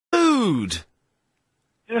Dude.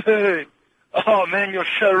 Dude. Oh, man, you're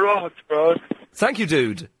so rocked, bro. Thank you,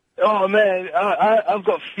 dude. Oh, man, I've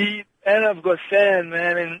got feet and I've got sand,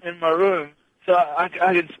 man, in my room. So I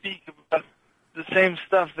can speak about the same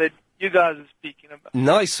stuff that you guys are speaking about.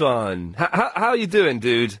 Nice one. How are you doing,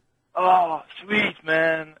 dude? Oh, sweet,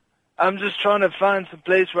 man. I'm just trying to find some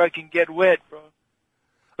place where I can get wet, bro.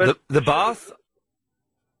 But the bath?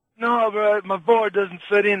 No, bro, my board doesn't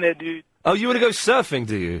fit in there, dude. Oh, you want to go surfing,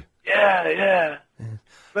 do you? Yeah.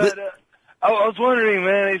 But I was wondering,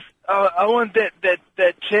 man, if I want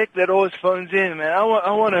that chick that always phones in, man. I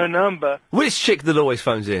want her number. Which chick that always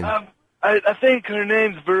phones in? I think her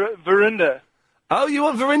name's Verinda. Oh, you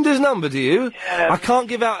want Verinda's number, do you? Yeah. I can't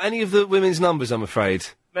give out any of the women's numbers, I'm afraid.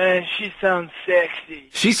 Man, she sounds sexy.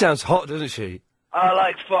 She sounds hot, doesn't she? I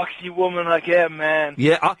like foxy woman like that, man.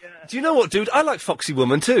 Yeah. Do you know what, dude? I like foxy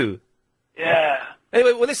woman, too. Yeah.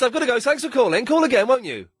 Anyway, well, listen, I've got to go. Thanks for calling. Call again, won't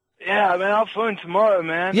you? Yeah, man, I'll phone tomorrow,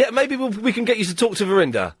 man. Yeah, maybe we can get you to talk to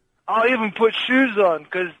Verinda. I'll even put shoes on,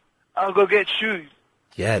 'cause I'll go get shoes.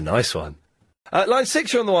 Yeah, nice one. Line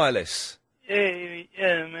 6, you're on the wireless.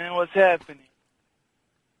 Yeah, man, what's happening?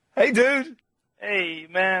 Hey, dude. Hey,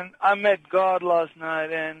 man, I met God last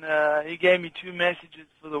night, and he gave me 2 messages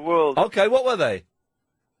for the world. Okay, what were they?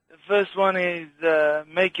 The first one is,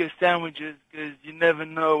 make your sandwiches, 'cause you never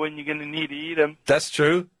know when you're going to need to eat them. That's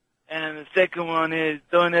true. And the second one is,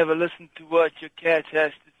 don't ever listen to what your cat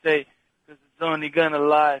has to say, 'cause it's only going to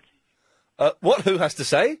lie to you. What? Who has to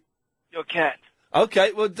say? Your cat.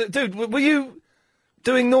 Okay, well, dude, were you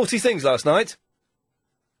doing naughty things last night?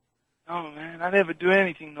 Oh, man, I never do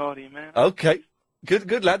anything naughty, man. Okay.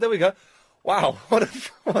 Good lad, there we go. Wow, what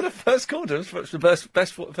a first quarter. It's the best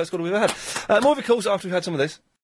first quarter we've ever had. More of your calls after we've had some of this.